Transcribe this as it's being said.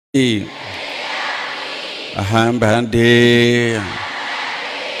อาหารบันเด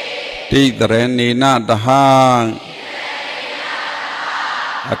ติตระนีนาตหัง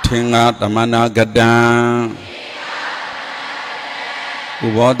อธิงาตมนากดังอุ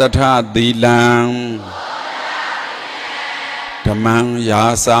บตถาตีลังธรรมังยา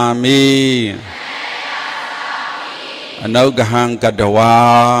สามีอนุกหังกัตวา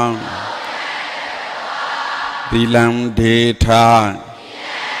ตีลังเดธา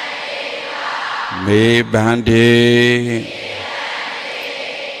เมบันเด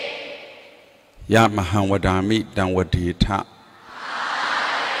ยะมหังวดามิตังวดีทะ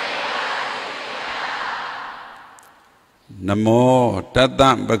นะโมตัสสะ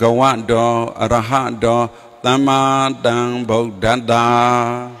ภะคะวะโตอะระหะโตสัมมาสัมพุทธัสสะ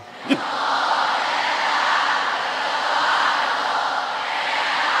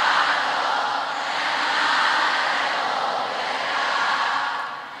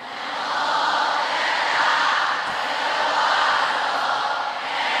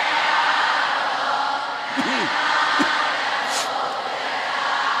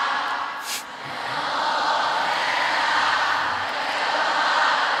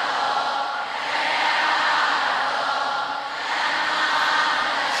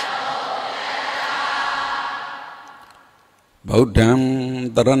บุตร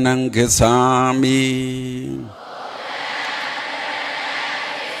ตระนังเกสามิ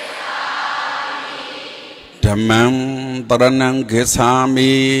ธัมมังตระนังเกสา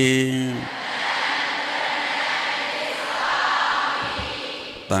มิ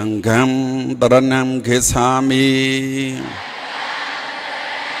สังฆังตระนังเกสามิ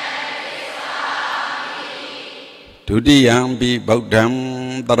ทุติยัมปิบุตร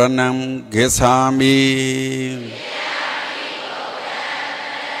ตระนังเกสามิ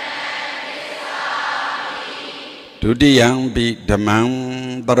ทุติยัมปิธัมมัง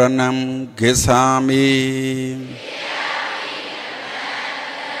ตระนังเกสามิ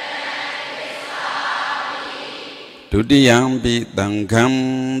ทุติยัมปิสังฆัง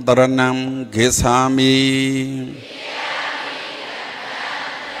ตระนังเกสามิ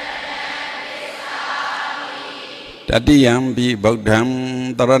ตติยัมปิบุตถัง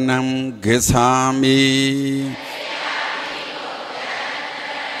ตระนังเกสามิ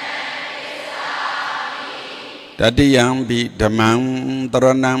ตติยัมปิธัมมังตร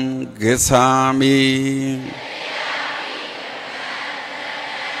ะนังเกสามิ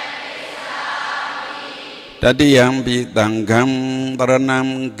ตติยัมปิสังฆังตระนัง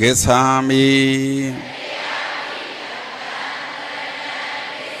เกสามิ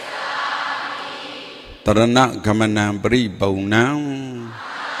ตระณะกมนังปริปุณัง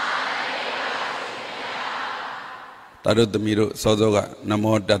ตารุตมิโรโซโซกะนะโม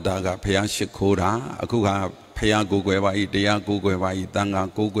ตัสสะกะพยาชิโคราအခုကဖယားကိုယ်ွယ်ပါဤတရားကိုယ်ွယ်ပါဤတန်ခါ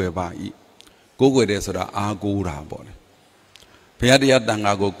ကိုယ်ွယ်ပါဤကိုယ်ွယ်တယ်ဆိုတာအာကိုးတာပေါ့လေဘုရားတရားတန်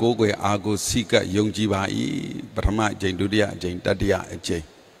ခါကိုကိုယ်ွယ်အာကိုစိကပ်ယုံကြည်ပါဤပထမအကျင့်ဒုတိယအကျင့်တတိယအကျင့်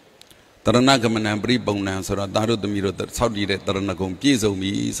တရဏဂမနံပရိပုံဏံဆိုတော့တာရုသမီးတို့ဆောက်တည်တဲ့တရဏဂုံပြည့်စုံ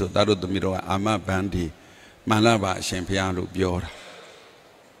ပြီဆိုတာရုသမီးတို့ကအာမဘန္ဒီမှန်လားပါအရှင်ဘုရားလို့ပြောတာ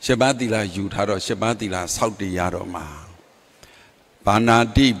ရှစ်ပါးသီလယူထားတော့ရှစ်ပါးသီလဆောက်တည်ရတော့မှာဘာနာ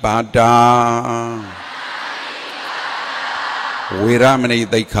တိပါတာဝေရမဏိ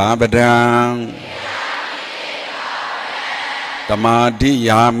သိက္ခာပဒံသမာဓိ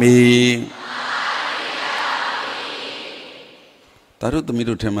ယာမိတာတို့သမီး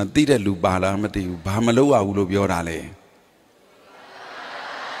တို့ထဲမှာသိတဲ့လူပါလားမသိဘူးဘာမလုပ်ရဘူးလို့ပြောတာလေ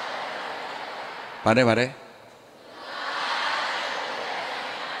ပါတယ်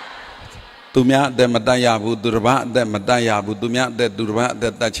သူများအသက်မတတ်ရဘူးသူတစ်ပါးအသက်မတတ်ရဘူးသူများအသက်သူတစ်ပါးအသ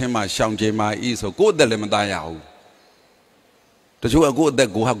က်တတ်ချင်းမှရှောင်ခြင်းမှဤဆိုကိုယ့်အသက်လည်းမတတ်ရဘူးတချို့ကကိုယ့်အသက်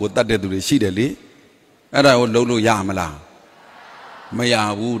ကိုဟာကိုတတ်တဲ့သူတွေရှိတယ်လေအဲ့ဒါကိုလုံးလို့ရမလားမရ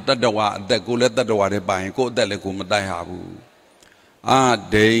ဘူးတတ္တဝါအသက်ကိုလည်းတတ္တဝါတွေပိုင်ကိုယ့်အသက်လည်းကိုမတတ်ရဘူးအ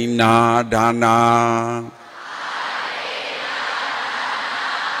ဒိဏဒါနာ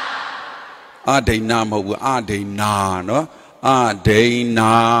အဒိဏမဟုတ်ဘူးအဒိဏနော်အဒိဏ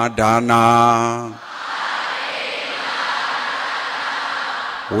ဒါနာ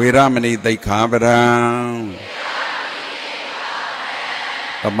ဝေရမဏိသိက္ခာပဒံ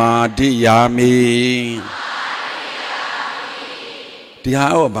သမာဓိယာမိတ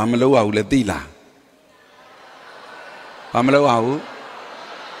ရားဟောဘာမလုပ်ရဘူးလဲသိလားဘာမလုပ်ရဘူး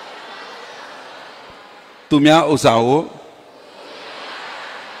သူများဥစ္စာကို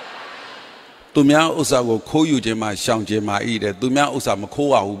သူများဥစ္စာကိုခိုးယူခြင်းမှရှောင်ခြင်းမှဤတဲ့သူများဥစ္စာမ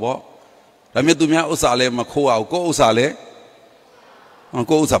ခိုးရဘူးပေါ့ဒါပေမဲ့သူများဥစ္စာလည်းမခိုးရဘူးကိုယ့်ဥစ္စာလည်း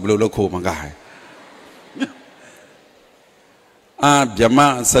ကိုယ့်ဥစ္စာဘယ်လိုလုပ်ခိုးမှာကဲ อาบยมะ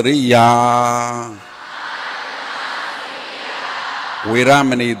สริยาเวรา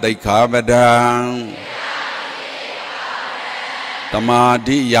มณีติขาบดังตมา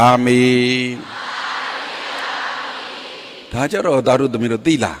ดิยามีถ้าจะรอตารุตมีร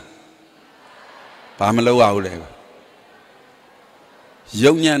ตีละปามะโลเอาเลยย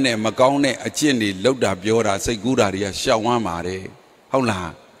งยันเนี่ยมะก้าวเนี่ยอจินนี่ลุดดาပြောတာစိတ်ကူးတာတွေကရှောင်ဝမ်းပါတယ်ဟုတ်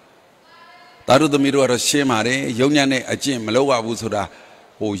လားตารุตมีတို့ကတော့ရှင်းပါတယ်ယုံညံ့တဲ့အကျင့်မလုပ်ရဘူးဆိုတာ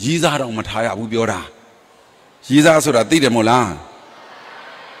ဟိုရီးစားတော့မထားရဘူးပြောတာရီးစားဆိုတာသိတယ်မို့လား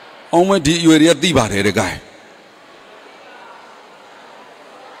အောင်မဒီအရွယ်တွေကသိပါတယ်တကယ်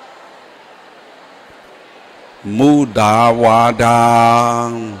မူဒါဝါဒံ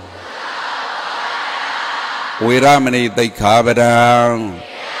ဝေရမဏိသိက္ခာပဒံ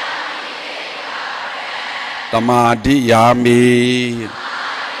တမာတိယာမိ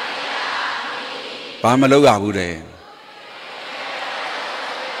ဘာမလုပ်ရဘူးတဲ့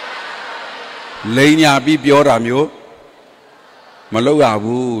လိန်ညာပြီးပြောတာမျိုးမလုပ်ရ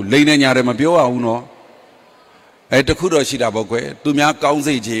ဘူးလိန်နဲ့ညာတယ်မပြောရဘူးနော်တခုတော့ရှိတာပေါ့ကွယ်သူများကောင်း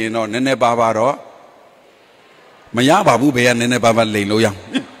စိတ်ချင်တော့နည်းနည်းပါပါတော့မရပါဘူးဘယ်ကနည်းနည်းပါပါလိန်လို့ရ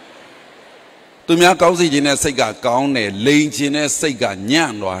သူများကောင်းစိတ်ချင်တဲ့စိတ်ကကောင်းတယ်လိန်ချင်တဲ့စိတ်က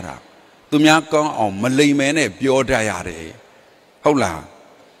ညံ့သွားတာသူများကောင်းအောင်မလိန်မဲနဲ့ပြောတတ်ရတယ်ဟုတ်လား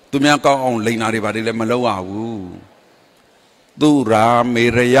သူများကောင်းအောင်လိန်နာတွေပါတယ်လည်းမလုပ်ရဘူးသူရာမေ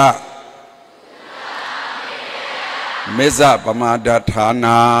ရယမေဇပမာဒဌာ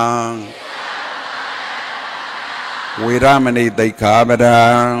နာဝေရမဏိသိက္ခာပဒံ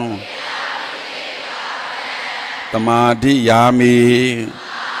တမာတိယာမိ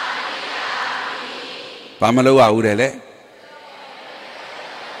ဘာမလုပ်ရဘူးတဲ့လေ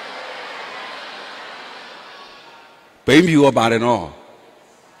ဘိန်းဖြူရောပါတယ်နော်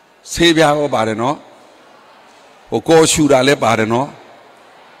ဆေးပြားရောပါတယ်နော်ဟိုကောရှူတာလည်းပါတယ်နော်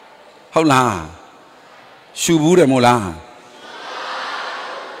ဟုတ်လားရှူဘူးတယ်မို့လား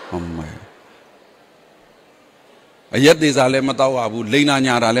ဟုတ်မယ်အရက်သေးစားလည်းမတော့ရဘူးလိန်နာ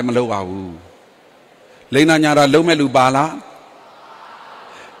ညာတာလည်းမလုပ်ရဘူးလိန်နာညာတာလုံးမဲ့လူပါလား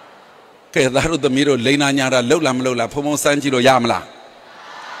ကဲသားတို့သမီးတို့လိန်နာညာတာလှုပ်လားမလှုပ်လားဖုံဖုံစမ်းကြည့်လို့ရမလား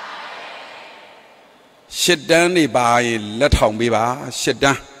ရှစ်တန်းနေပါရင်လက်ထောင်ပေးပါရှစ်တ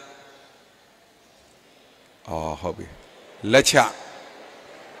န်းဟုတ်ပြီလက်ချ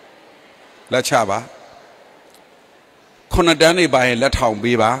ပါခုနှစ်တန်းနေပါရင်လက်ထောင်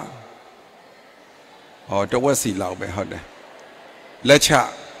ပေးပါတဝက်စီလောက်ပဲဟုတ်တယ်လက်ချ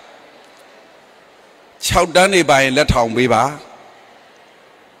6တန်းနေပါရင်လက်ထောင်ပေးပါ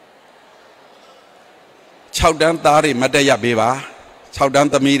6တန်းသားတွေမတက်ရပေးပါ6တန်း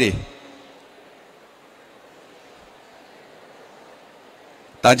သမီးတွေ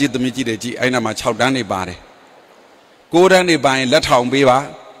တာကြီးသမီးကြီးတွေကြည်အဲ့နာမှာ6တန်းနေပါတယ်9တန်းနေပါရင်လက်ထောင်ပေးပါ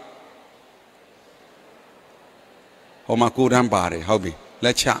ဟိုမှာ9တန်းပါတယ်ဟုတ်ပြီလ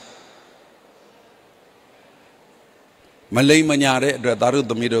က်ချမလိမ္မညာတဲ့အတွက်သားတို့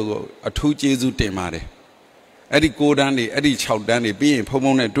သမီးတို့ကိုအထူးကျေးဇူးတင်ပါတယ်အဲ့ဒီ9တန်းတွေအဲ့ဒီ6တန်းတွေပြီးရင်ဖုံ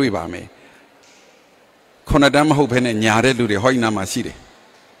ဖုံနဲ့တွေ့ပါမယ်9တန်းမဟုတ်ဘဲနဲ့ညာတဲ့လူတွေဟောဒီနာမှာရှိတယ်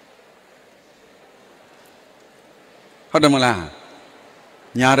ဟုတ်တယ်မလား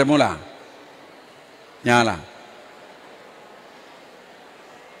ညာတယ်မို့လားညာလား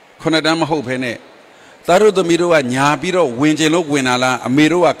9တန်းမဟုတ်ဘဲနဲ့သားတို့သမီးတို့ကညာပြီးတော့ဝင်ကျင်လို့ဝင်လာလားအမေ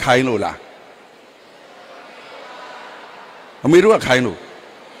တို့ကခိုင်းလို့လားအမေတို့ကခိုင်းလို့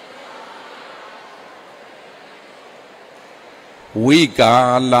ဝိကာ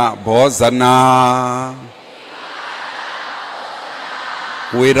လဘောဇနာ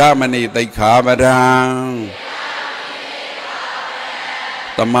ဝေရမဏိသိက္ခာပဒံ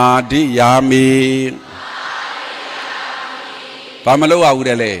တမာတိယာမိဘာမလုပ်ရဘူး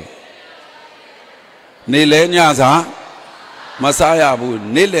တဲ့လေနေလဲညစာမစားရဘူး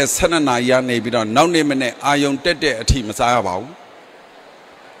နေ့လယ်12နာရီကနေပြီးတော့နောက်နေ့မနေ့အာယုံတက်တဲ့အထိမစားရပါဘူး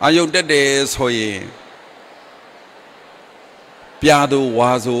အာယုံတက်တယ်ဆိုရင်ပြာသူ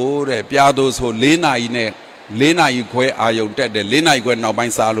ဝါဆိုတဲ့ပြာသူဆို4နာရီနဲ့4နာရီခွဲအာယုံတက်တယ်4နာရီခွဲနောက်ပို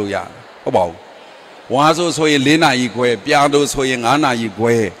င်းစားလို့ရဟုတ်ပါဘူးဝါဆိုရင်4နာရီခွဲပြာသူဆိုရင်5နာရီ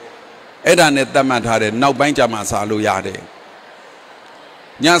ခွဲအဲ့ဒါနဲ့သတ်မှတ်ထားတယ်နောက်ပိုင်းကျမှစားလို့ရတယ်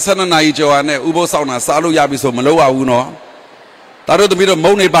ည7နာရီကျော်နဲ့ဥပုသ်ဆောင်တာစားလို့ရပြီဆိုမလုပ်ရဘူးနော်ဒါတို့သမီးတို့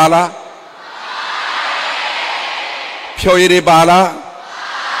မုံနေပါလားဖြော်ရည်တွေပါလား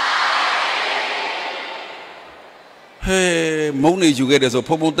ဟဲမုံနေယူခဲ့တယ်ဆို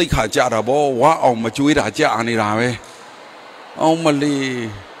ဖုံဖုံသိက္ခာကြတာဗောဝါအောင်မကျွေးတာကြနေတာပဲအောင်မလီ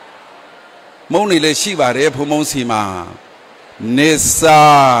မုံနေလည်းရှိပါတယ်ဖုံဖုံစီမှာနေစာ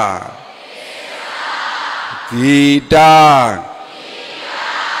ဂီတာ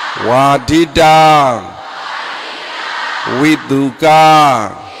วาทิตาวิตุกา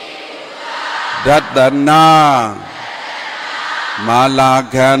รัตนามาลา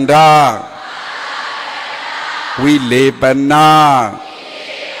คันดาวิเลปนา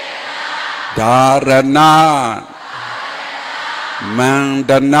ดารณามัน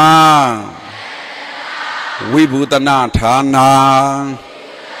ดนาวิบูตนาฐานา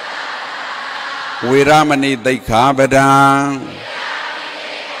เวรามณีติขาบดัง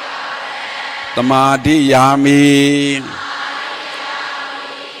ตมาธิยามี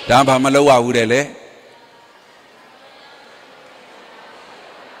ဒါဘာမလုပ်ရဘူးတဲ့လေ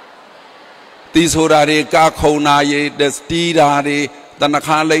တီဆိုတာတွေကာခုံနာရီတစတီးတာတွေတဏ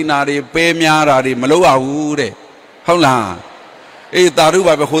ခါလိမ့်တာတွေပဲများတာတွေမလုပ်ရဘူးတဲ့ဟုတ်လားအေးတာရု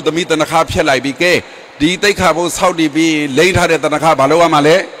ပါပဲခိုသမီးတဏခါဖြတ်လိုက်ပြီကဲဒီတိတ်ခါဖို့ဆောက်တည်ပြီးလိမ့်ထားတဲ့တဏခါဘာလုပ်ရမှာ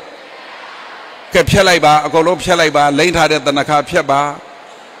လဲကဲဖြတ်လိုက်ပါအကုန်လုံးဖြတ်လိုက်ပါလိမ့်ထားတဲ့တဏခါဖြတ်ပါ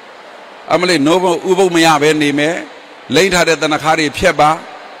အမလေးနိုးဖို့ဥပုပ်မရပဲနေမယ်လိမ့်ထားတဲ့တဏခါတွေဖြတ်ပါ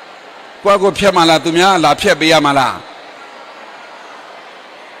ကိုယ့်ကိုဖြတ်မှလားသူများလာဖြတ်ပေးရမှာလား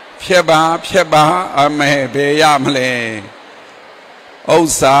ဖြတ်ပါအမေဘယ်ရမလဲဥ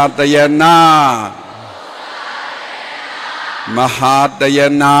စ္စာတယနာမဟာတယ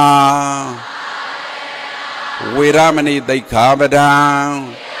နာဝေရမဏိတိခာပဒံ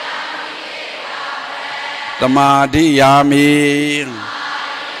တမာတိယာမိ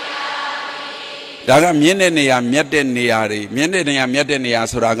ဒါကမြင့်တဲ့နေရာမြတ်တဲ့နေရာတွေမြင့်တဲ့နေရာမြတ်တဲ့နေရာ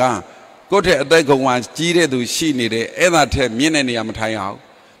ဆိုတာကကိုယ့်ထက်အသက်ကုန်ဝါကြီးတဲ့သူရှိနေတယ်အဲ့ဒါထက်မြင့်တဲ့နေရာမထိုင်အောင်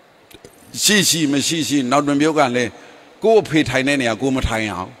ရှိမရှိနောက်တွင်မျိုးကလည်းကိုယ့်အဖေထိုင်တဲ့နေရာကိုမထိုင်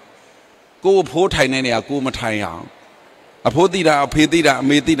အောင်ကိုယ့်အဖိုးထိုင်တဲ့နေရာကိုမထိုင်အောင်အဖိုးသိတာအဖေသိတာအ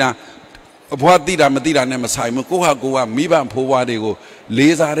မေသိတာအဘွားသိတာမသိတာနဲ့မဆိုင်ဘူးကိုယ့်ဟာကိုယ်ကမိဘဖိုးဘွားတွေကို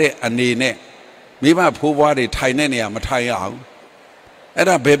လေးစားတဲ့အနေနဲ့မိဘဖိုးဘွားတွေထိုင်တဲ့နေရာမထိုင်အောင်အဲ့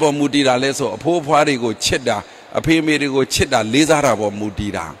ဒါဘယ်ပေါ်မူတည်တာလဲဆိုအဖိုးဘွားတွေကိုချစ်တာအဖေမေတွေကိုချစ်တာလေးစားတာပေါ်မူတ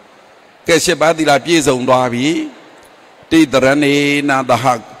ည်တာကဲရှစ်ပါးသီလပြည့်စုံသွားပြီတိတရဏေနာတဟ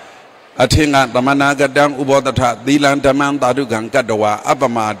အထင်ကသမနာကတံဥဘောတထသီလံဓမ္မံသာဓုကံကတ္တဝါအပ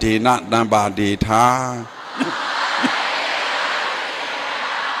မဒေနတံပါဒေထာ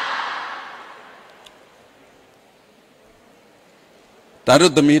သာဓု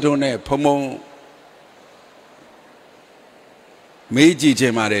သမီးတို့နဲ့ဖုံဖုံမေးကြည့်ခြ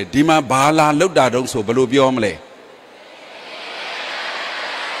င်းပါတယ်ဒီမှာဘာလာလောက်တာတုံးဆိုဘယ်လိုပြောမလဲ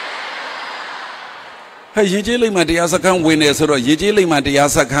ဟဲ့ရင်ကျေးလိမ့်မှတရားစခန်းဝင်နေဆိုတော့ရင်ကျေးလိမ့်မှတရား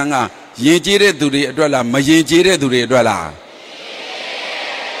စခန်းကရင်ကျေးတဲ့သူတွေအတွက်လားမရင်ကျေးတဲ့သူတွေအတွက်လား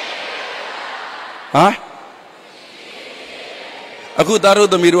ဟာအခုသားတို့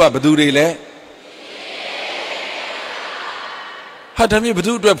သမီးတို့ကဘသူတွေလဲဟာဒါမျိုးဘ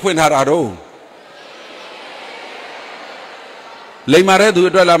သူအတွက်ဖွင့်ထားတာတော့လိမ္မာတဲ့သူ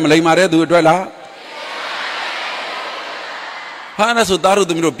အတွက်လားမလိမ္မာတဲ့သူအတွက်လားဟာအဲ့ဒါဆိုသားတို့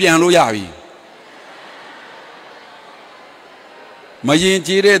သမီးတို့ပြန်လို့ရပြီမရင်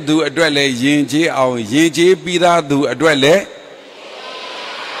ကျေးတဲ့သူအတွက်လည်းရင်ကျေးအောင်ရင်ကျေးပြီးသားသူအတွက်လည်း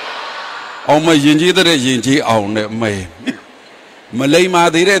အောင်မရင်ကျေးတဲ့ရင်ကျေးအောင်နဲ့မဲမလိမ္မာ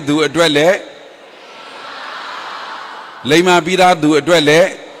သေးတဲ့သူအတွက်လည်းလိမ္မာပြီးသားသူအတွက်လည်း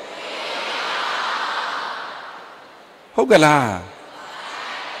ဟုတ်ကလား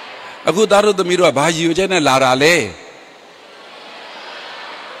အခုသားတို့သမီးတို့ကဘာရည်ရွယ်ချက်နဲ့လာတာလဲ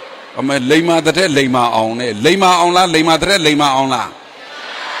အမေလိမ္မာတဲ့လိမ္မာအောင်နဲ့လိမ္မာအောင်လားလိမ္မာတဲ့လိမ္မာအောင်လား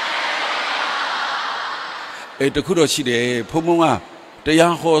အေးတခုတော့ရှိတယ်ဘုံဘုံကတ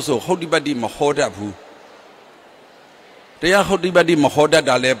ရားဟောဆိုဟုတ်တိပတ္တိမဟောတတ်ဘူးတရားဟုတ်တိပတ္တိမဟောတတ်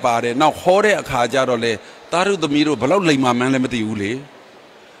တာလည်းပါတယ်နောက်ဟောတဲ့အခါကျတော့လေသားတို့သမီးတို့ဘလောက်လိမ္မာမှန်းလည်းမသိဘူးလေ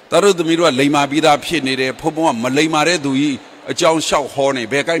သားတို့သမီးတို့ကလိမ္မာပြီးသားဖြစ်နေတယ်ဘုံဘုံကမလိမ္မာတဲ့သူကြီးအကြောင်းလျှောက်ဟောနေ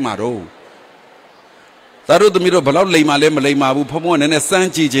ဘယ်ကြိုက်မှာတော့သားတို့သမီးတို့ဘလောက်လိမ္မာလဲမလိမ္မာဘူးဘုံဘုံကနည်းနည်းစမ်း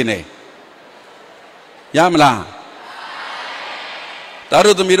ကြည့်ခြင်းနဲ့ရမလားသား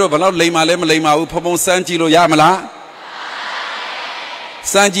တို့သမီးတို့ဘလောက်လိမ္မာလဲမလိမ္မာဘူးဘုံဘုံစမ်းကြည့်လို့ရမလား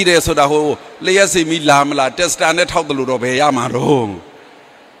စမ်းကြည့်တယ်ဆိုတာဟိုလျှက်စီမီလာမလားတက်စတာနဲ့ထောက်တယ်လို့တော့ဘယ်ရမှာတော့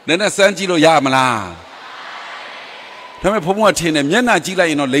နည်းနည်းစမ်းကြည့်လို့ရမလားဒါပေမဲ့ဘုံဘုံကထင်တယ်မျက်နှာကြည့်လိုက်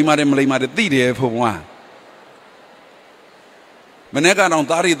ရင်တော့လိမ္မာတယ်မလိမ္မာတယ်သိတယ်ဘုံဘုံကမနေ့ကတော့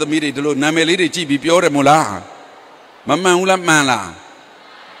သားရီသမီးတွေဒီလိုနာမည်လေးတွေကြည့်ပြီးပြောတယ်မို့လားမမှန်ဘူးလားမှန်လား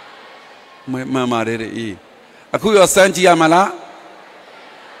မှန်ပါတယ်အေးအခုရောစမ်းကြည့်ရမလား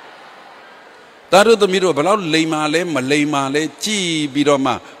သားတို့သမီးတို့ဘယ်လောက်လိမ္မာလဲမလိမ္မာလဲကြည့်ပြီးတော့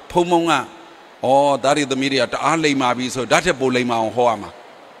မှဖုံဖုံကဩသားရီသမီးတွေကတအားလိမ္မာပြီဆိုဓာတ်ထက်ပိုလိမ္မာအောင်ဟောရမှာ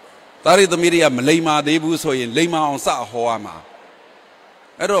သားရီသမီးတွေကမလိမ္မာသေးဘူးဆိုရင်လိမ္မာအောင်စဟောရမှာ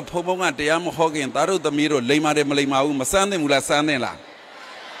အဲ့တော့ဖုံဖုံကတရားမဟောခင်သားတို့သမီးတို့လိမ္မာတယ်မလိမ္မာဘူးမစမ်းသင့်ဘူးလားစမ်းသင့်လား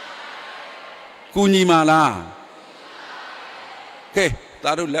ကူညီမှာလားကဲ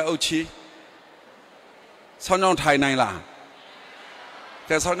သားတို့လက်အုပ်ချီဆောင်းချောင်းထိုင်နိုင်လား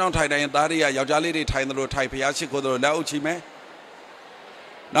ကဲဆောင်းချောင်းထိုင်နိုင်ရင်သားတွေကယောက်ျားလေးတွေထိုင်တယ်လို့ထိုင်ဖျားရှိခိုးတယ်လို့လက်အုပ်ချီမယ်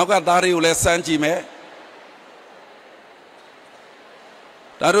နောက်ကသားတွေကိုလည်းစမ်းကြည့်မယ်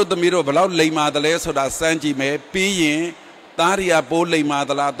သားတို့သမီးတို့ဘယ်လောက်လိမ်မာတယ်လဲဆိုတာစမ်းကြည့်မယ်ပြီးရင်သားတွေကပိုးလိမ်မာ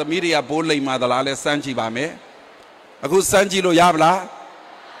သလားသမီးတွေကပိုးလိမ်မာသလားလဲစမ်းကြည့်ပါမယ်အခုစမ်းကြည့်လို့ရပါလား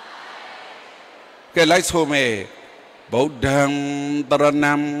ကဲလိုက်ဆိုမယ်ဗုဒ္ဓံတရ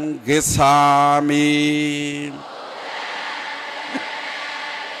ဏံဂစ္ဆာမိ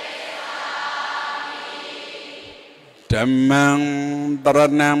ဓမ္မံတရ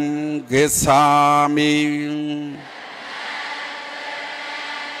ဏံဂစ္ဆာမိ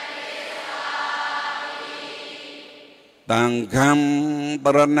သံဃံတ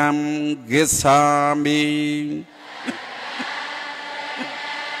ရဏံဂစ္ဆာမိ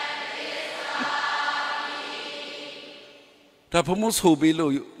ဒါဖမိုးဆိုပြီး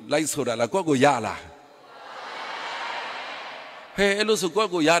လို့လိုက်ဆိုတာလားကိုယ့်ကိုရလားဟဲ့အဲ့လိုဆိုကို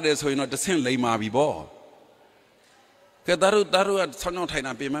ယ့်ကိုရတယ်ဆိုရင်တော့တဆင့်လိမ်မာပြီပေါ့ကဲသားတို့ကဆောင်းချောင်းထိုင်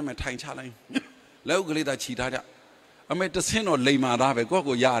တာပြင်မဲ့ထိုင်ချလိုက်လက်ဥကလေးသာခြိထားကြအမေတဆင့်တော့လိမ်မာသားပဲကိုယ့်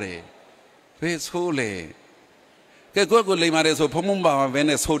ကိုရတယ်ဘယ်ဆိုးလေကဲကိုယ့်ကိုလိမ်မာတယ်ဆိုဖုံဖုံပါဘဲ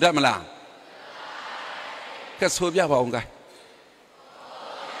နဲ့ဆိုတတ်မလားကဲဆိုပြပါအောင်ကဲ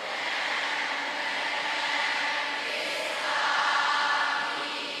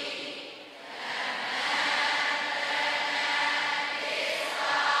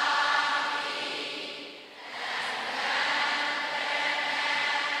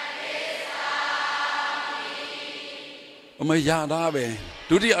အမေရတာပဲ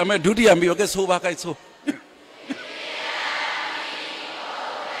ဒုတိယမိရောကဲဆိုပါကဲဆို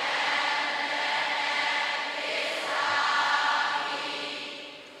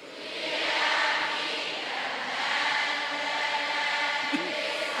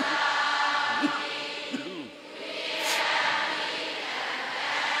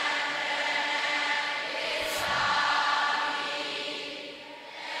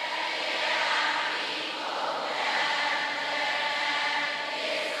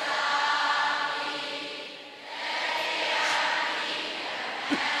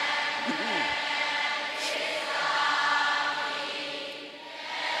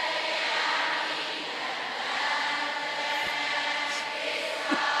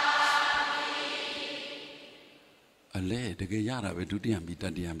လဲတကယ်ရတာပဲဒုတိယမိတ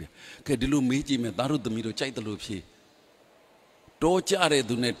တိယမိကဲဒီလိုမေးကြည့်မယ်သားတို့သမီးတို့ကြိုက်တယ်လို့ဖြေတောကြတဲ့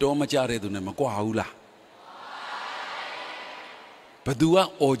သူနဲ့တောမကြတဲ့သူနဲ့မကွာဘူးလားဘသူက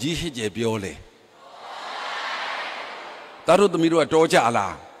အော်ကြီးဟစ်ကြပြောလဲသားတို့သမီးတို့ကတောကြ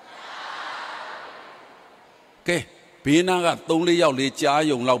လားကဲဘေးနာက3-4ယောက်လေးကြား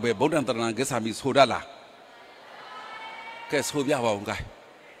ယုံလောက်ပဲဗုဒ္ဓံတရဏံဂစ္ဆာမိဆိုတတ်လားကဲဆိုပြပါဦးကဲ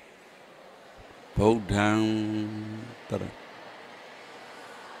ဗုဒ္ဓံတရ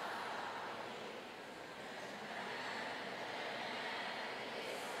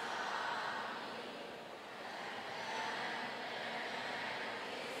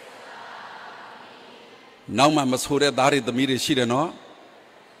နောက်မှမဆိုတဲ့သားတွေသမီးတွေရှိတယ်နော်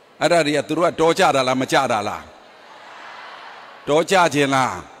အဲ့ဒါတွေကသူတို့ကတောကြတာလားမကြတာလားတောကြခြင်း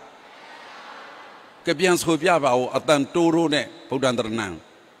လားကပြန်ဆိုပြပါဦးအတန်တိုးရိုးနဲ့ဗုဒ္ဓံတရဏံ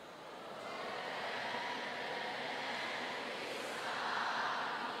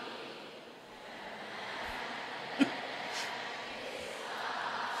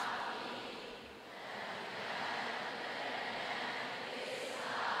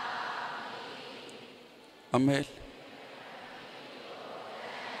အမေ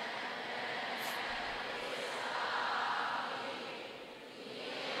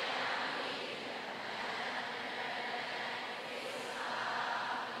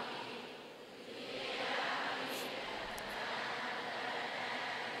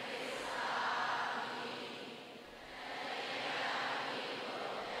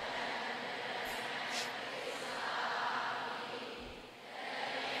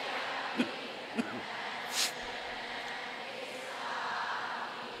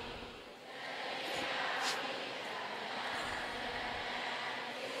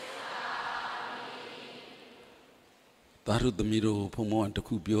သားတို့သမီးတို့ဖုံမောကတ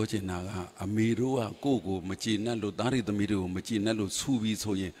ခုပြောချင်တာကအမေတို့ကကိုယ့်ကိုမကြည်နဲ့လို့သားတွေသမီးတွေကိုမကြည်နဲ့လို့ဆူပြီး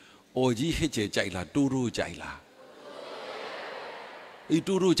ဆိုရင်အော်ကြီးဟစ်ကျဲကြိုက်လားတိုးတိုးကြိုက်လားအေး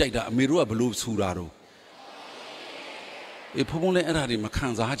တိုးတိုးကြိုက်တာအမေတို့ကဘလို့ဆူတာတော့အေးဖုံမောလည်းအဲ့ဒါတွေမခံ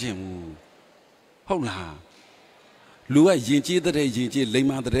စားခြင်းဘူးဟုတ်လားလူကယဉ်ကျေးတဲ့ယဉ်ကျေးလိမ္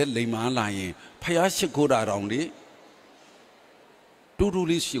မာတဲ့လိမ္မာလာရင်ဖျားရှိခိုးတာတောင်လေတိုးတိုး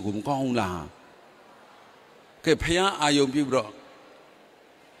လေးရှိကိုမကောင်းဘူးလား cái phải ai dùng biểu đó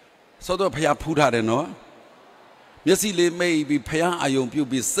sau đó phải phụ thà đấy nó nhất sĩ lệ mấy bị phải ai dùng biểu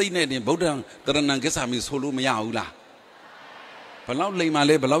bị xây này thì bảo rằng tao năng cái sao mình solo mới ao là bà lão lấy mà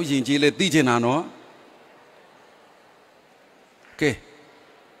lấy bà lão gì chỉ lấy tí trên nào nó cái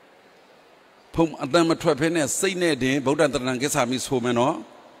phong anh ta mà thuê phải này xây này thì bảo rằng tao năng cái sao mình solo mà nó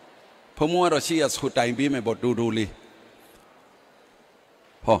phong mua rồi xí số tài bị mà bỏ đồ đồ đi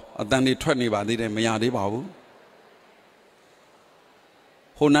hả anh ta đi thuê này bà đi đây mà nhà đi bảo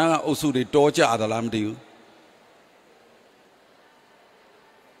hôm nay ông sư đi tổ chức ở làm điều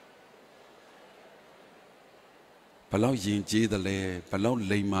bà lão nhìn chỉ đó là bà lão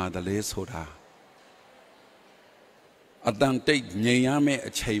lấy mà đó là số đó ở đằng tây nhảy á mẹ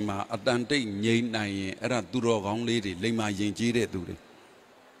chạy mà ở đằng tây nhảy này ở đằng tu đồ gắng lấy đi lấy mà nhìn chỉ để tu đi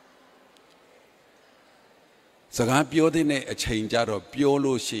สกาပြောတဲ့နဲ့အချိန်ကြတော့ပြော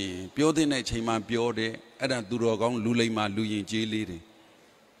လို့ရှိရင်ပြောတဲ့နဲ့အချိန်မှပြောတယ်အဲ့ဒါသူတော်ကောင်းလူလိမ္မာလူရင်ကျေးလေးတွေ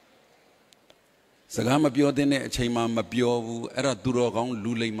စကားမပြောတဲ့နဲ့အချိန်မှမပြောဘူးအဲ့ဒါသူတော်ကောင်း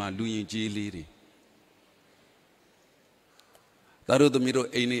လူလိမ္မာလူရင်ကျေးလေးတွေဒါတို့သမီးတို့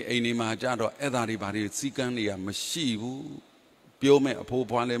အိမ်နေမှာကြတော့အဲ့ဒါတွေဘာတွေစီကန်းတွေကမရှိဘူးပြောမဲ့အဖိုး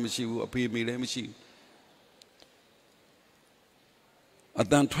ဖွားလည်းမရှိဘူးအဖေမေလည်းမရှိဘူးအ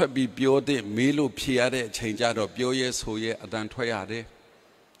တန်ထွက်ပြီးပြောတဲ့မေးလို့ဖြေရတဲ့အချိန်ကြတော့ပြောရဲဆိုရဲအတန်ထွက်ရတယ်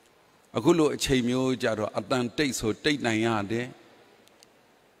အခုလိုအချိန်မျိုးကြတော့အတန်တိတ်ဆိုတိတ်နိုင်ရတယ်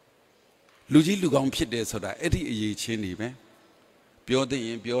လူကြီးလူကောင်းဖြစ်တယ်ဆိုတာအဲ့ဒီအရေးချင်းနေပဲပြောတဲ့ရ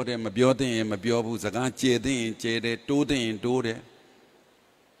င်ပြောတယ်မပြောတဲ့ရင်မပြောဘူးစကားကျေတဲ့ရင်ကျေတယ်တိုးတဲ့ရင်တိုးတယ်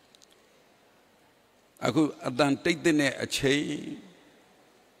အခုအတန်တိတ်တဲ့အချိန်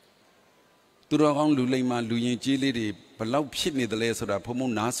သူတော်ကောင်းလူလိမ္မာလူရင်ကြီးလေးတွေဘလောက်ဖြစ်နေတယ်လဲဆိုတာဘုံဘုံ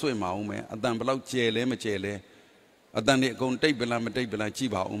နားဆွဲမအောင်မယ်အတန်ဘလောက်ကျဲလဲမကျဲလဲအတန်တွေအကုန်တိတ်ပလားမတိတ်ပလားကြ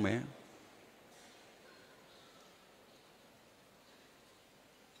ည့်ပါအောင်မယ်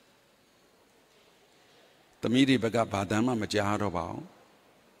သမီးတွေဘက်ကဘာတမ်းမှမကြားတော့ပါဘူး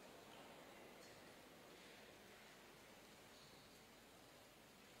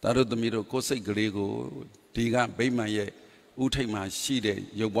ဒါတို့သမီးတို့ကိုယ်စိတ်ကလေးကိုဒီကဗိမာန်ရဲ့ဥထိတ်မှာရှိတဲ့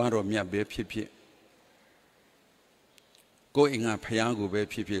ရုပ်ပွားတော်မြတ်ပဲဖြစ်ဖြစ်ကိုယ်အင်္ဂါဖျားကိုပဲ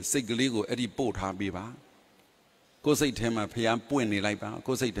ဖြစ်ဖြစ်စိတ်ကလေးကိုအဲ့ဒီပို့ထားပေးပါကိုယ်စိတ်ထဲမှာဖျားပွင့်နေလိုက်ပါ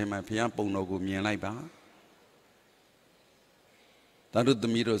ကိုယ်စိတ်ထဲမှာဖျားပုံတော်ကိုမြင်လိုက်ပါဒါတို့သ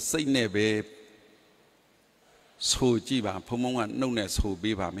မီးတို့စိတ်နဲ့ပဲဆိုကြည့်ပါဘုံဘုံကနှုတ်နဲ့ဆို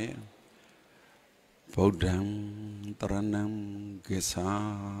ပေးပါမယ်ဗုဒ္ဓံတရဏံဂစ္ဆာ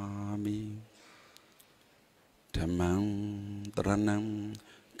မိဓမ္မံတရဏံ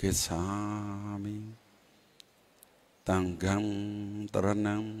ဂစ္ဆာမိသံဃံတရ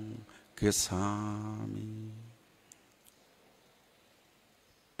ဏံဂစ္ဆာမိ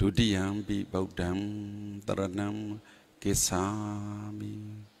ဒုတိယံပိဗုဒ္ဓံတရဏံဂစ္ဆာမိ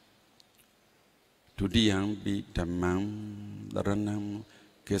ဒုတိယံပိဓမ္မံတရဏံ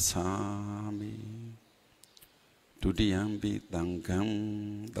ဂစ္ဆာမိဒုတိယံပိသံဃံ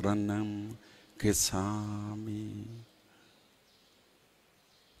တရဏံဂစ္ဆာမိ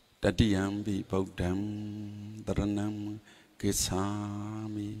တတိယံပိဗုဒ္ဓံတရဏံဂစ္ဆာ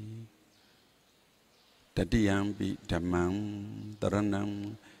မိတတိယံပိဓမ္မံတရဏံ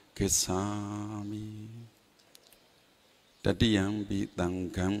ဂစ္ဆာမိတတိယံပိသံ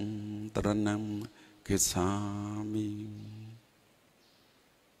ဃံတရဏံဂစ္ဆာမိ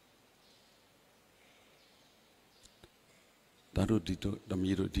ဒါတို့ဒီတို့တ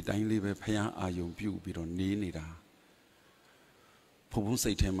မီးတို့ဒီတိုင်းလေးပဲဖျားအာယုံပြုတ်ပြီးတော့နေနေတာဘုံဘုံ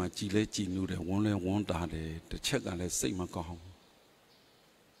စိတ်ထဲမှာကြည်လဲကြည်နူးတယ်ဝန်းလဲဝန်းတာတယ်တစ်ချက်ကလည်းစိတ်မကောင်း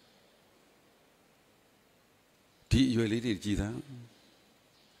ဒီအရွယ်လေးတွေကြည်သား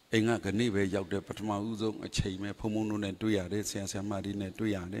အိမ်ကကနေပဲရောက်တဲ့ပထမဦးဆုံးအချိန်ပဲဘုံဘုံတို့နဲ့တွေ့ရတယ်ဆရာဆရာမတွေနဲ့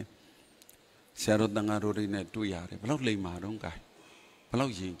တွေ့ရတယ်ဆရာတို့တန်ဃာတို့တွေနဲ့တွေ့ရတယ်ဘလောက်လိမ္မာတော့ကဲဘလော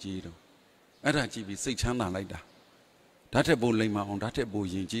က်ယဉ်ကျေးတော့အဲ့ဒါကြည့်ပြီးစိတ်ချမ်းသာလိုက်တာဓာတ်ထက်ပိုလိမ္မာအောင်ဓာတ်ထက်ပို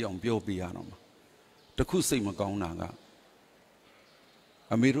ယဉ်ကျေးအောင်ပြောပြရတော့မှာတခုစိတ်မကောင်းတာက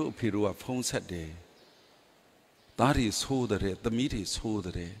အမေတို့အဖေတို့ကဖုံးဆက်တယ်သားတွေဆိုးတဲ့သမီးတွေဆိုး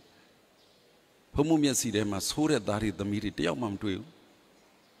တဲ့ဘုံမမျက်စီထဲမှာဆိုးတဲ့သားတွေသမီးတွေတယောက်မှမတွေ့ဘူး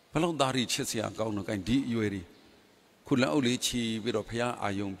ဘလောက်သားတွေချစ်စရာကောင်းတော့ကဲဒီအရွယ်တွေခုလက်အုပ်လေးချီပြီးတော့ဖះအာ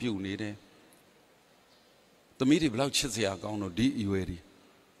ယုံပြုတ်နေတယ်သမီးတွေဘလောက်ချစ်စရာကောင်းတော့ဒီအရွယ်တွေ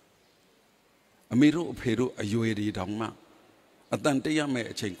အမေတို့အဖေတို့အရွယ်တွေတောင်မှအတန်တရမဲ့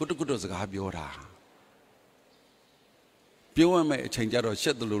အချိန်ကုတ်စကားပြောတာပြောရမယ့်အချိန်ကြတော့ရှ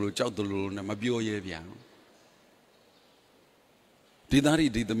က်တလူလိုကြောက်တလူလိုနဲ့မပြောရဲပြန်ဒီသားတွေ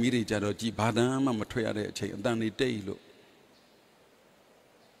ဒီသမီးတွေကြတော့ကြည်ဘာသာမှမထွက်ရတဲ့အချိန်အတန်တွေတိတ်လို့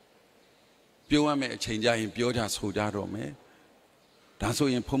ပြောရမယ်အချိန်ကြရင်ပြောကြဆိုကြတော့မယ်ဒါဆို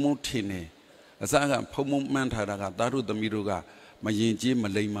ရင်ဖုံဖုံထင်နေအစားကဖုံဖုံမှန်းထားတာကသားတို့သမီးတို့ကမရင်ကျေးမ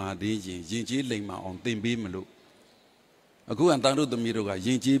လိမ္မာသေးရင်ရင်ကျေးလိမ္မာအောင်သင်ပေးမလို့အခုကသားတို့သမီးတို့ကရ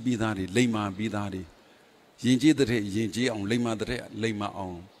င်ကျေးပြီးသားတွေလိမ္မာပြီးသားတွေရင်ကျေးတဲ့ရင်ကျေးအောင်လိမ္မာတဲ့လိမ္မာအော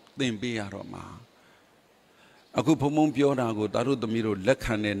င်သင်ပေးရတော့မှာအခုဖုံဖုံပြောတာကိုသားတို့သမီးတို့လက်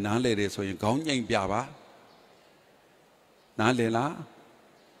ခံနဲ့နားလဲတယ်ဆိုရင်ခေါင်းညိတ်ပြပါနားလဲလား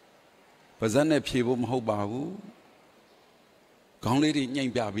ပါဇက်နဲ့ဖြေဖို့မဟုတ်ပါဘူးခေါင်းလေးတွေညိ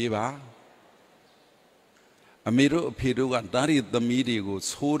တ်ပြပေးပါအမေတို့အဖေတို့ကသားရီသမီးတွေကို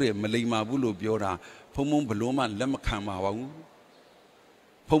သိုးတယ်မလိမ္မာဘူးလို့ပြောတာဖုံဖုံဘလို့မှလက်မခံပါဘူး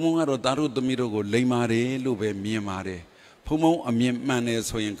ဖုံဖုံကတော့သားတို့သမီးတို့ကိုလိမ္မာတယ်လို့ပဲမြင်ပါတယ်ဖုံဖုံအမြင်မှန်တယ်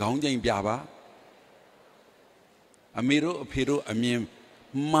ဆိုရင်ခေါင်းညိတ်ပြပါအမေတို့အဖေတို့အမြင်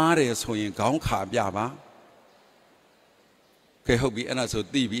မှားတယ်ဆိုရင်ခေါင်းခါပြပါကဲဟုတ်ပြီအဲ့ဒါဆို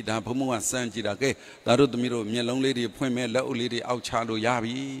သိပြီဒါဖုံဖုံကစမ်းကြည့်တာကဲသားတို့သမီးတို့မျက်လုံးလေးတွေဖွင့်မဲ့လက်အုပ်လေးတွေအောက်ချလို့ရ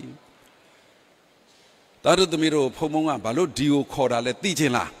ပြီသားတို့သမီးတို့ဖုံဖုံကဘာလို့ဒီကိုခေါ်တာလဲသိချ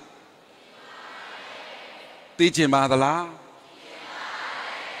င်လားသိချင်ပါသလား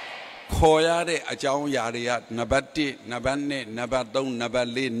ခေါ်ရတဲ့အကြောင်းအရာတွေကနံပါတ်1နံပါတ်2နံပါတ်3နံပါတ်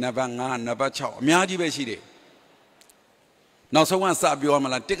4နံပါတ်5နံပါတ်6အများကြီးပဲရှိတယ်နောက်ဆုံးကစပြောရမ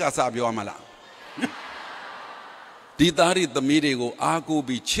လားတစ်ကစပြောရမလားဒီသားရီသမီးတွေကိုအားကိုး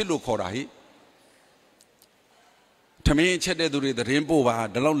ပြီးချစ်လို့ခေါ်တာဟိထမင်းချက်တဲ့သူတွေသတင်းပို့ပါ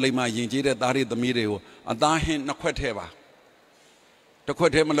ဒီလောက်လိမ္မာယဉ်ကျေးတဲ့သားရီသမီးတွေကိုအသားဟင်းနှစ်ခွက်ထဲပါတစ်ခွ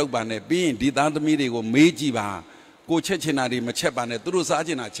က်ထဲမလုပ်ပါနဲ့ပြီးရင်ဒီသားသမီးတွေကိုမေးကြည့်ပါကိုချက်ချင်တာတွေမချက်ပါနဲ့သူတို့စား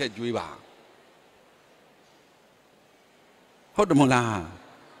ချင်တာချက်ကျွေးပါဟုတ်တယ်မလား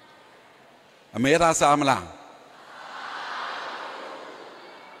အမေသားစားမလား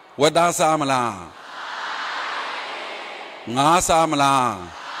ဝတ်သားစားမလားငါးစားမလား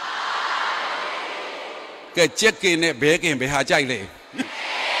ကဲကြက်ကင်နဲ့ဘဲကင်ဘယ်ဟာကြိုက်လဲ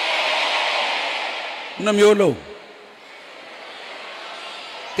နှမျိုးလုံး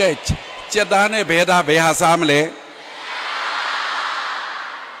ကဲကြက်သားနဲ့ဘဲသားဘယ်ဟာစားမလဲ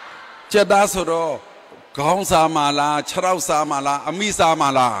ကြက်သားဆိုတော့ခေါင်းစားမလားခြေထောက်စားမလားအမိစားမ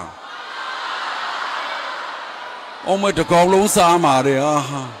လားအောင်မတကောင်လုံးစားမှာတယ်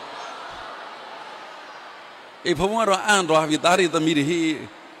ဟာအေးဘုံကတော့အံ့သွားပြီသားရီသမီးတွေဟိ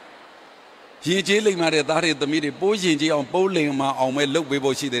ရင်ကျေးလိမ္မာတဲ့သားရီသမီးတွေပိုးရင်ကျေးအောင်ပိုးလိမ္မာအောင်ပဲလုပ်ပေး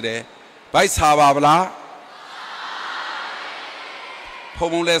ဖို့ရှိသေးတယ်ဘိုက်စားပါဗလား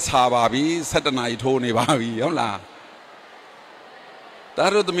ဘုံလဲစားပါပြီ7 နာရီထိုးနေပါပြီဟုတ်လား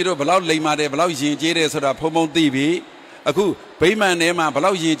သားတို့သမီးတို့ဘလောက်လိမ္မာတယ်ဘလောက်ရင်ကျေးတယ်ဆိုတာဘုံသိပြီအခုဗိမာန်ထဲမှာဘ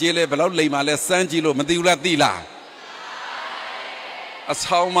လောက်ရင်ကျေးလဲဘလောက်လိမ္မာလဲစမ်းကြည့်လို့မသိဘူးလားသိလားအ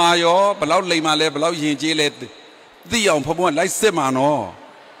ဆောင်မာရောဘလောက်လိမ္မာလဲဘလောက်ယဉ်ကျေးလဲသိအောင်ဘုံကလိုက်စစ်မှာနော်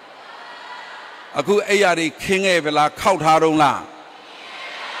အခုအဲ့ရတွေခင်းခဲ့ဗလားခောက်ထားတော့လား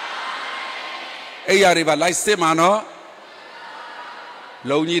အဲ့ရတွေပါလိုက်စစ်မှာနော်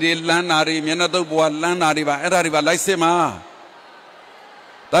လုံကြီးတွေလမ်းနာတွေမျက်နှာတုပ်ဘွားလမ်းနာတွေပါအဲ့ဒါတွေပါလိုက်စစ်မှာ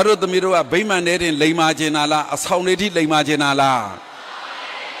ဒါတို့သမီးတို့ကဗိမာန်ထဲတင်လိမ္မာခြင်းလားအဆောင်တွေထိလိမ္မာခြင်းလား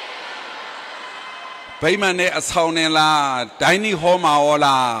ဗိမာန်နဲ့အဆောင်နဲ့လားဒိုင်းနီဟောမှာရော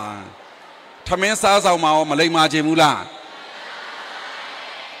လားထမင်းစားဆောင်မှာရောမလိမ္မာခြင်းဘူးလား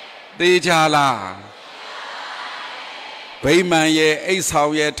တေးကြလားဗိမာန်ရဲ့အိတ်ဆော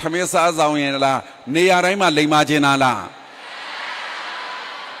င်ရဲ့ထမင်းစားဆောင်ရဲ့လားနေရာတိုင်းမှာလိမ္မာခြင်းလား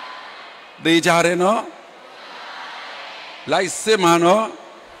တေးကြတယ်နော်လိုက်စစ်မှာနော်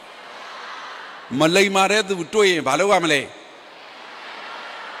မလိမ္မာတဲ့သူတွေ့ရင်ဘာလုပ်ရမလဲ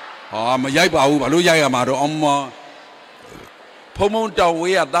ဟာမရိုက်ပါဘူးဘာလို့ရိုက်ရမှာတော့အမဖုံဖုံတောင်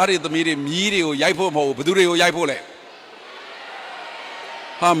ဝေးကသားတွေသမီးတွေမြီးတွေကိုရိုက်ဖို့မဟုတ်ဘူးဘသူတွေကိုရိုက်ဖို့လဲ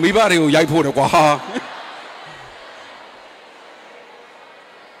ဟာမိဘတွေကိုရိုက်ဖို့တယ်ကွာ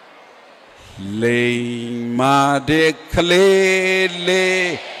လိမ္မာတဲ့ကလေးလေး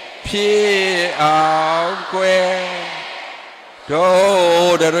ဖြစ်အောင်ကွယ်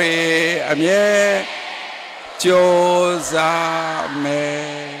တို့တွေအမြဲကြိုးစားမ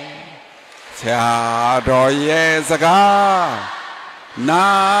ယ်ဆရာတော်ရဲ့စကား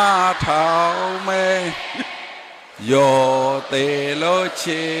နားထောင်မယ်ရောသေးလို့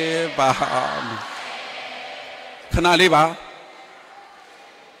ချေပါခဏလေးပါ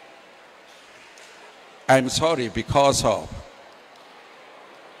I'm sorry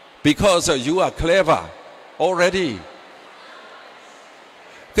because you are clever already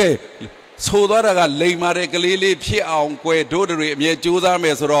ကဲဆိုသွားတာကလိမ္မာတဲ့ကလေးလေးဖြစ်အောင်ကွယ်တို့တွေအမြဲကြိုးစားမ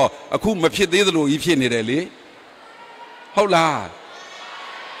ယ်ဆိုတော့အခုမဖြစ်သေးသလိုကြီးဖြစ်နေတယ်လေဟုတ်လား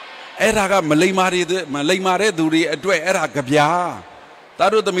အဲ့ဒါကမလိမ္မာတဲ့သူတွေအတွက်အဲ့ဒါကြပြား ตา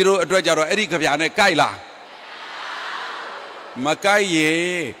รุตมิโรด้วยจารอเอริกระเบียเนี่ยใกล้ละมาใกล้เย่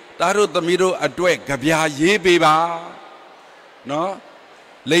ตารุตมิโรด้วยกระเบียเย่ไปบ้าเนาะ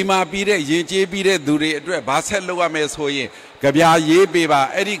เลยมาปีเร่ยิงเจปีเร่ดูเร่ด้วยบาเซลลูกเมสโฮยกระเบียเย่ไปบ้า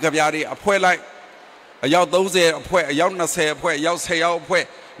เอริกระเบียนี่อภัยไล่ยาวต้องเสียอภัยยาวน่าเสียอภัยยาวเสียยาวอภัย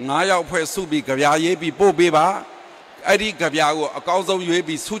งายาวอภัยสู้บีกระเบียเย่ปีโป้ไปบ้าเอริกระเบียก็ก้าวสู่เย่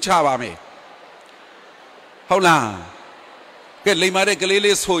ปีสู้ชาบ้าเมเขาล่ะแกเลยมาได้ก็เล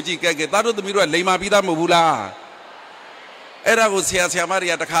ยโซจีแกตารุตมิโรเลยมาปีตามูบุลาเอรากุเสียมาเรี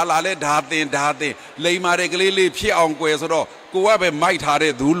ยตะคาลาเลดาตินเลยมาได้ก็เลยพี่อ่องกวยสุดกูว่าไปไม่ทาเร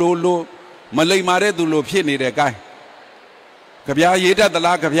ดูโลมันเลยมาได้ดูโลพี่นี่เด็กไงกับยาเยดัตล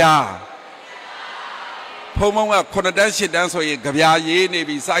ากับยาพอมองว่าคนนั้นชิดนั้นสวยกับยาเยนี่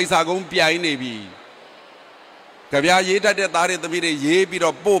บีไซซากงปีไอนี่บีกับยาเยดัตตาเรตมีเรเยบีเรา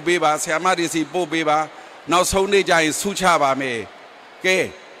โป้เบบาเสียมาดิสิโป้เบบาน่าสงในใจสู้ชาบาเมเก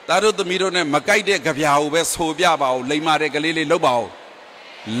ตารุตมิโรเนี่ยมาใกล้เด็กกับยาเวโซเบียบ่าวเลยมาเด็กเลยลบบ่าว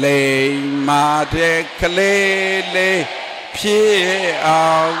เลยมาเด็กเลยพี่อ่า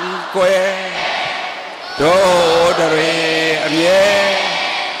งกวยโดดเรอเม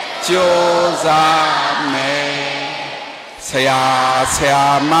โจซาเมเสีย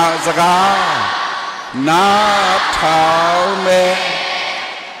มาสกานาทาวเม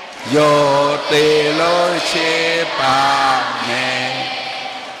โยเตโลเชปาเม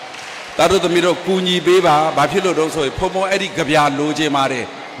ตารุตมิโรกูญีเบบาบาพิโลดงโซยพอมอเอริกะเบียโลเจมาเร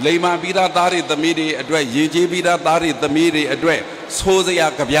เลยมาปีดาตาริตมีดีอด้วยยิงจีปีดาตาริตมีดีอด้วยโซเซีย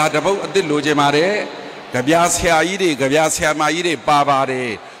กะเบียตะบุอติโลเจมาเรกะเบียเสียยีดีกะเบียเสียมายีดีปาบาเร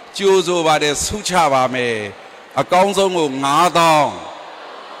จูโซบาเรสุชาบาเมอก้องซงကို9000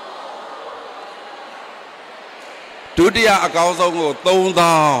ဒုတိယအကောင်းဆုံးကို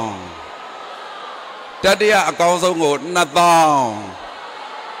3000တတိယအကောင်းဆုံးကို2000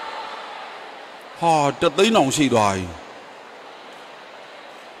ဟာတသိန်းအောင်ရှိသွားပြီ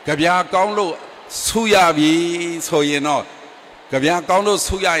ကြပြာကောင်းလို့ဆူရပြီဆိုရင်တော့ကြပြာကောင်းလို့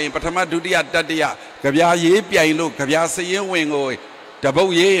ဆူရရင်ပထမဒုတိယတတိယကြပြာရေးပြိုင်လို့ကြပြာစရင်ဝင်ကိုတပု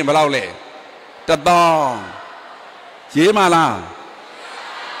တ်ရေးရင်ဘယ်လောက်လဲ1000ရေးမလား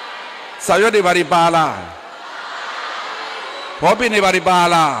စာရွက်တွေဘာတွေပါလားဘောပင်တွေဘာတွေပါ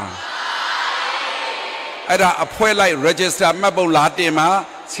လားအဲ့ဒါအဖွဲလိုက် register မှတ်ပုံလာတင်မှာ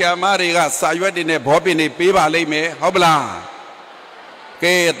ဆရာမတွေကစာရွက်တွေနဲ့ဘောပင်တွေပေးပါလိမ့်မယ်ဟုတ်ပလား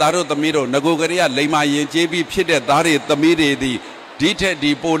ကဲသားတို့သမီးတို့ငကိုကလေးကလိမ္မာရင်ကျေးပြီးဖြစ်တဲ့သားတွေသမီးတွေဒီဒီထက်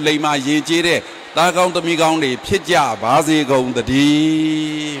ဒီပိုလိမ္မာရင်ကျေးတဲ့သားကောင်းသမီးကောင်းတွေဖြစ်ကြပါစေကုန်သတ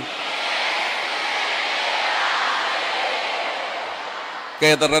ည်း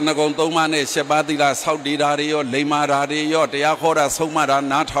ကဲတရဏဂုံသုံးပါးနဲ့ရှစ်ပါးသီလဆောက်တည်တာတွေရောလိမ္မာတာတွေရောတရားခေါ်တာဆုံးမတာ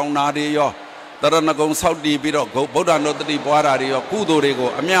နားထောင်တာတွေရောတရဏဂုံဆောက်တည်ပြီးတော့ဗုဒ္ဓနုတ္တိပွားတာတွေရောကုသိုလ်တွေကို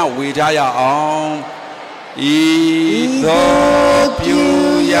အမျှဝေကြရအောင်ဤသို့ပြု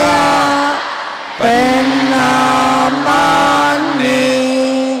ရာပင်နာမနေ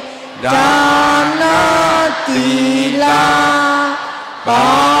ဒါနာတိလာပါ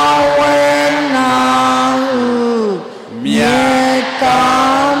ဝေနာမြေကာ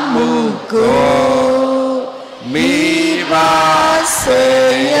မှုကိုမိဘစေ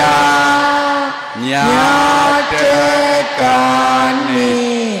ရာညာတဲ့ကနေ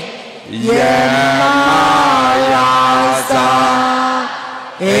ယမရာစာ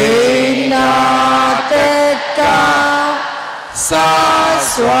အိနာတဲ့ကစာ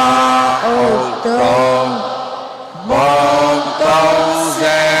စွာဥတော်ဘုံ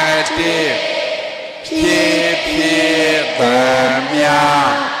31ဖြစ်ဗမြ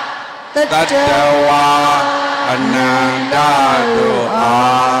တတဝါအနန္တတို့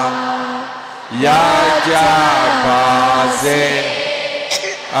အားရကြပါစေ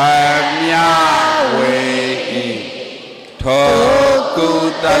အမြဝေဤထိုကု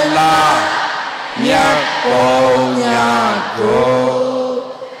သလမြတ်ပုံညာကို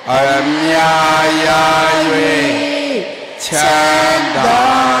အမြရာ၍ချမ်းသာ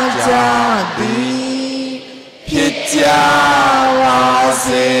ကြသည်ဖြစ်ကြပါ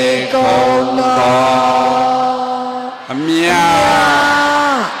စေကုန်သောအမြ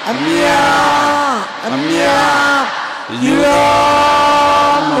ယူ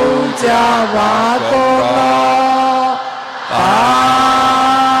တော်မူကြပါကုန်သောသာ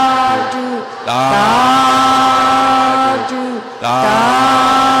ဓုသာဓုသာ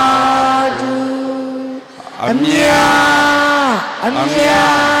ဓုအမြ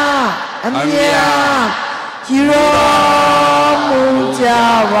ယူတော်မူကြ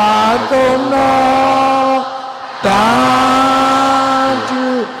ပါကုန်သောသာဓု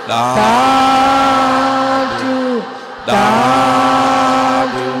သာဓုသာ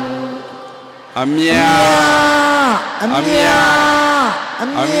Amia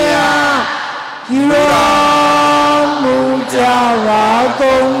Yura Mujara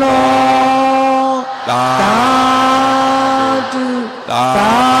Gono Dadu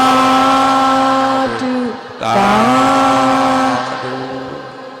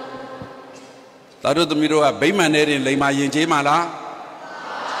Tadu the Miro a Bayman in Lima Yin Mala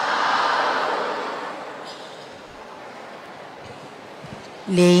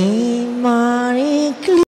Lima